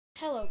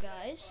Hello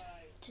guys,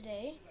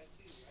 today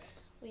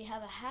we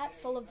have a hat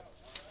full of...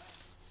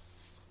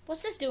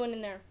 What's this doing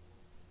in there?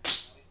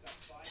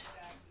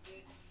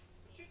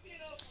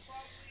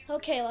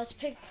 Okay, let's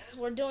pick...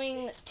 We're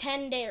doing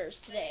 10 dares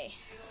today.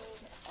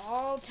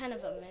 All 10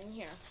 of them in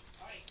here.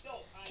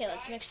 Okay,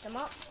 let's mix them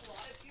up.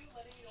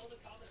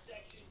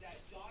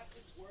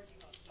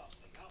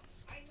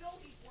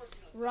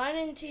 Run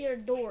into your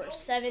door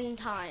 7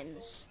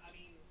 times.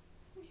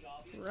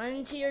 Run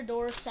into your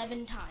door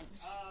 7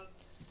 times.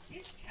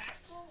 His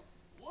castle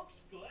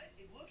looks good.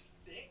 It looks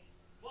thick,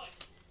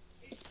 but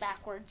it's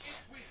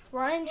backwards.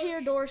 Run into your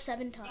door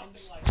 7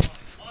 times.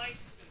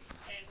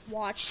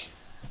 Watch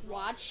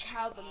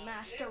how the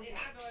master works. It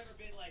has,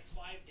 however, been like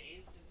 5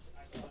 days since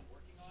I started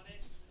working on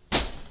it.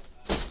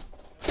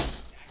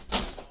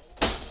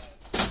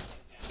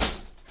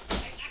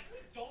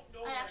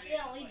 I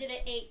accidentally did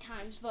it 8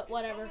 times, but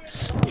whatever.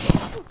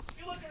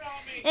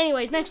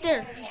 Anyways, next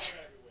dare.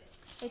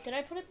 Wait, did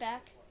I put it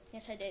back?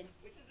 Yes, I did.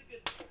 Which is a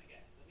good thing, I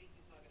guess. That means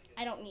he's not gonna get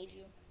I don't need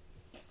you.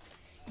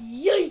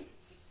 Yay!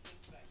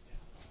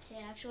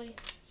 Okay, actually.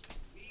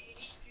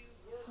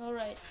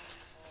 Alright.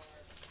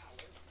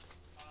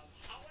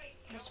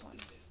 This one.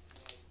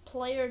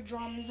 Play your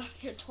drums on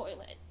your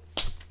toilet.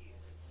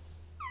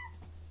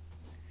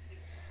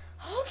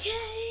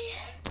 Okay.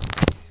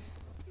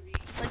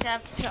 It's like I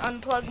have to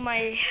unplug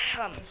my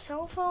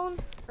cell phone,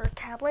 or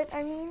tablet,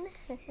 I mean.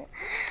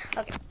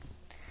 Okay.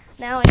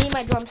 Now I need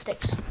my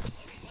drumsticks.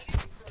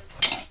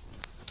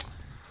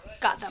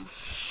 Got them.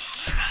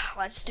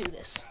 Let's do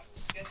this.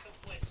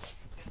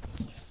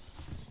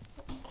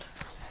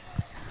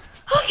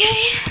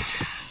 Okay.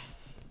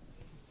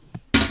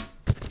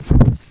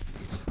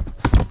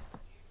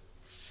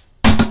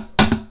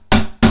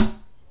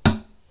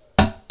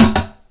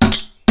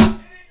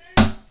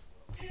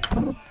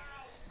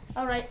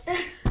 Alright.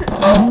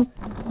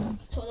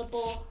 Toilet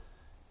bowl.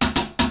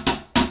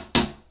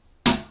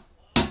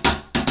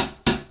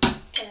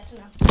 Okay, that's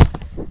enough.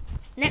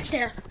 Next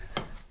dare.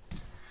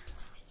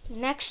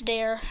 Next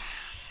dare.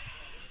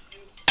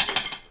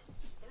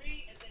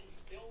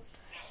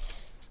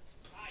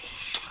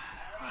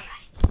 Alright.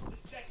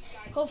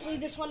 Hopefully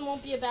this one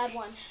won't be a bad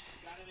one.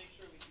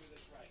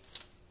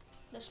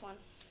 This one.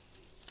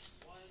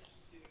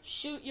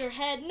 Shoot your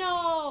head.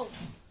 No!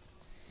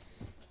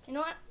 You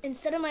know what?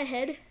 Instead of my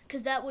head,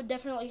 because that would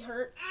definitely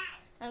hurt,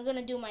 I'm going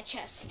to do my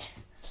chest.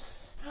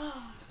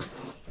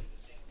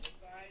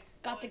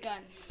 Got the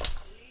gun.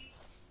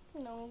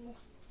 No.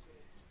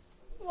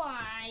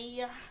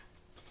 Why?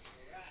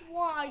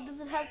 Why does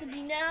it have to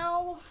be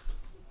now?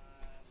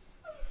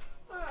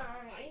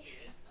 Why?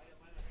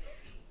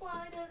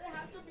 Why does it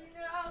have to be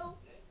now?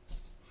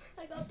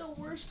 I got the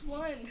worst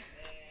one.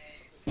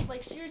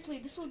 Like, seriously,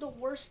 this was the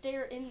worst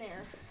dare in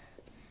there.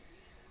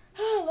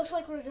 Looks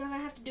like we're gonna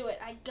have to do it.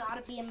 I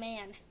gotta be a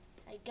man.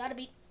 I gotta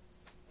be...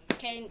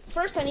 Okay,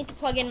 first I need to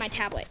plug in my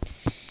tablet.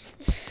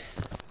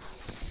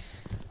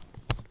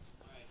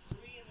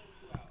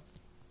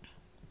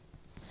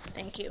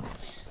 Thank you.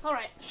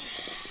 Alright.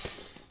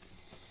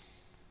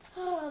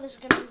 Oh, this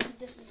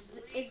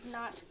is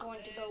not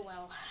going to go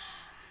well.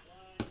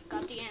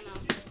 Got the ammo.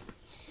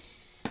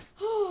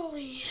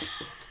 Holy.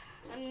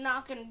 I'm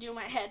not gonna do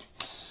my head.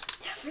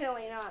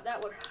 Definitely not.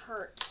 That would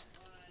hurt.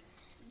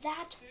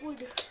 That would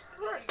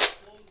hurt.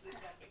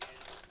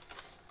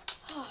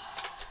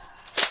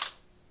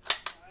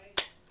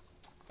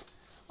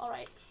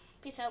 Alright.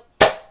 Peace out.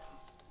 Here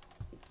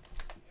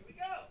we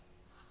go.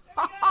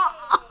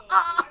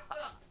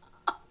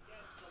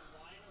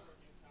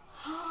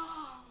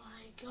 Oh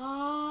my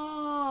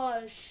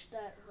gosh,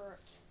 that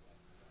hurt.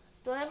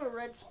 Do I have a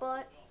red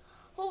spot?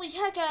 Holy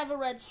heck, I have a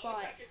red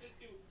spot.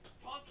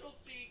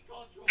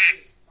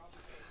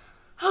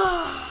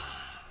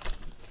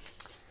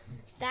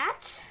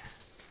 That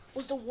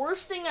was the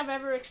worst thing I've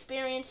ever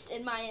experienced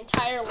in my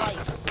entire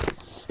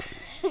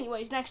life.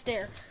 Anyways, next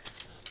dare.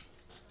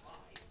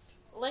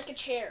 Lick a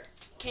chair.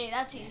 Okay,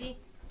 that's easy.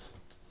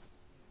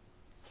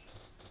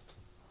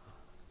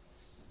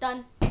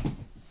 Done.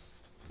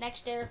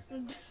 Next dare.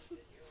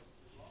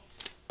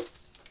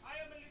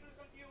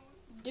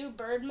 Do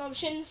bird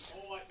motions.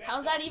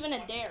 How's that even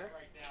a dare?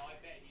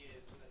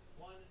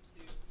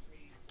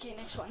 Okay,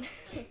 next one.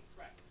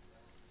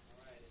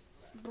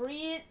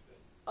 Breathe.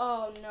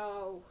 Oh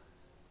no.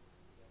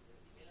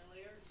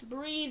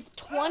 Breathe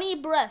 20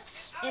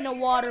 breaths in a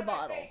water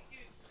bottle.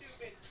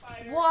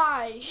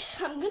 Why?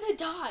 I'm gonna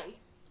die.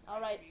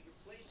 Alright.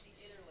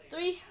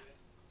 3,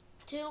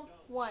 2,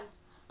 1.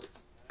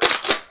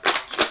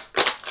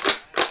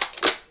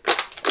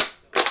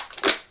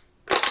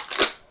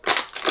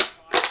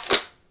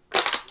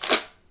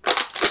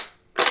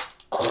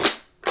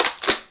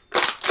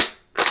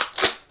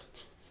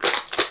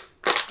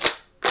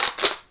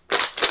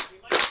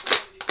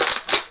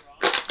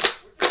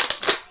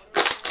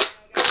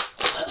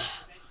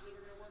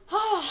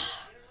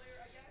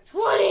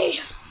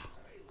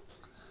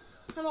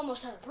 I'm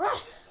almost out of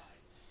breath.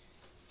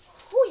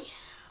 Whew.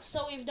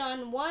 So we've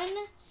done 1,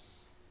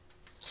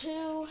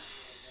 2,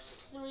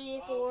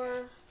 3,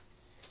 4,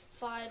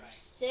 5,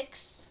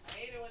 6. I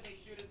hate it when they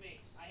shoot at me.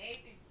 I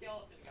hate these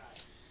skeleton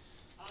guys.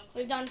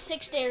 We've done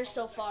 6 stairs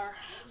so far.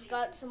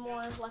 Got some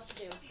more left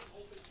to do.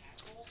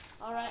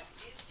 Alright.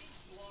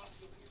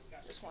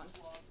 This one.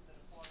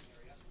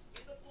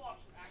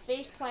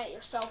 Face plant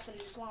yourself in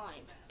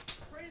slime.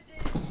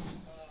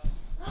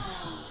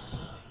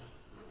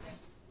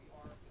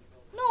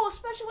 No,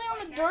 especially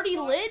on a dirty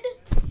lid.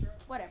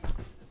 Whatever.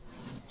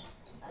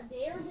 A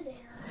dare's a dare.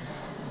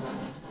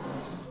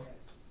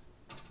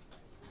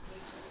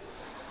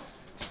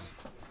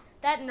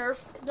 That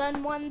Nerf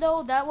gun one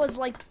though, that was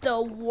like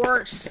the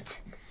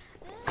worst.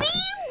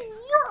 The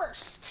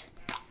worst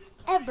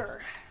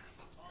ever.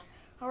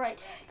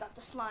 Alright, got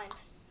the slime.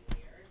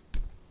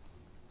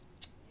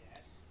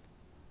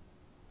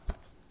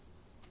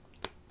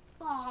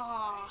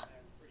 Ah.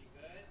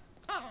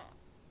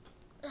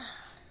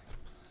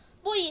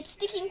 Boy, it's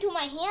sticking to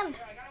my hand.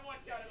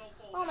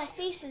 Oh, my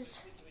face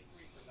is...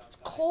 It's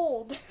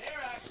cold.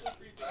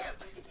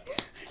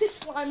 This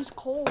slime's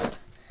cold.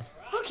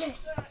 Okay.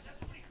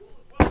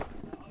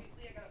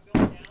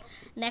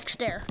 Next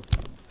stair.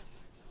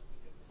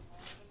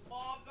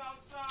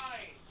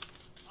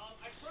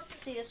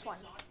 See this one.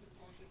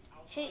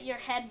 Hit your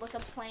head with a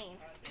plane.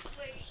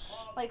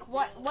 Like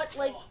what,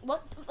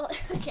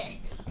 okay.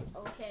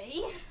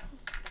 Okay.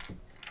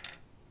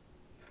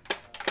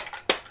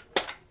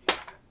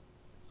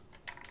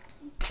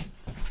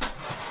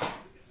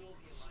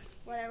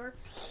 Whatever.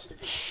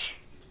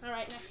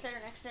 Alright, next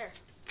stair.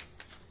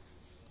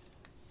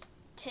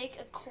 Take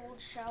a cold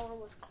shower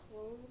with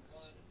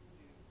clothes.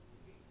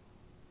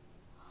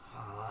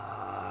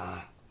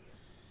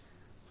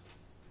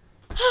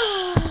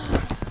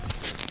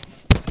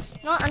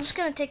 You know what, I'm just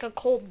gonna take a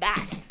cold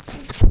bath.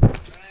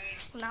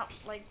 Not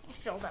like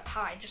filled up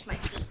high, just my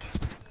feet.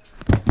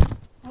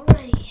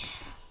 Alrighty.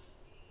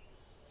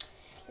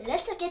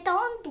 Let's get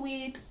on to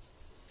it.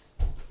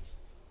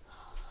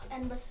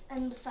 And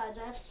besides,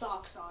 I have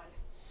socks on.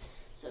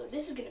 So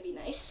this is gonna be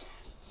nice.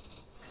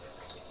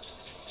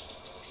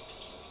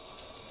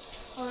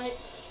 Alright.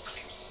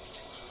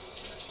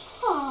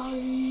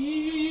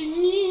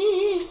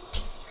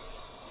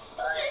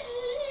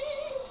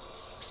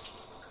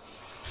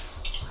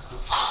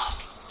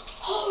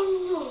 Oh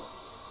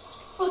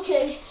no.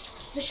 Okay,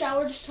 the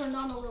shower just turned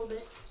on a little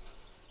bit.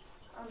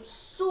 I'm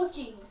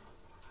soaking.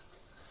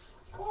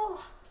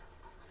 Oh,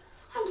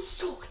 I'm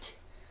soaked.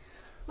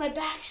 My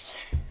back is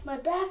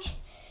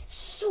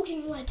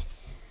soaking wet.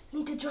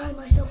 Need to dry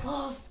myself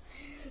off.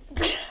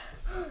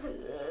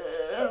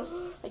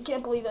 I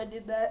can't believe I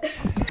did that.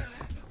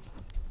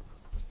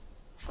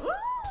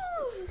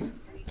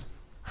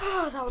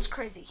 Oh, that was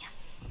crazy.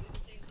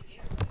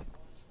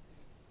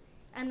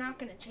 I'm not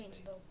gonna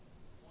change though.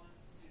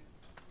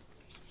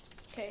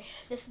 Okay,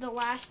 this is the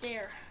last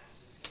stair.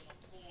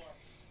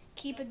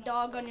 Keep a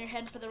dog on your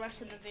head for the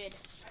rest of the vid.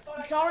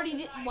 It's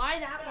already why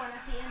that one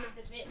at the end of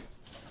the vid?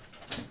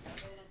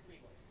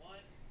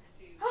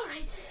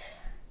 Alright.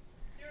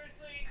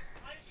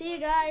 See you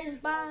guys.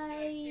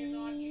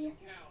 Bye.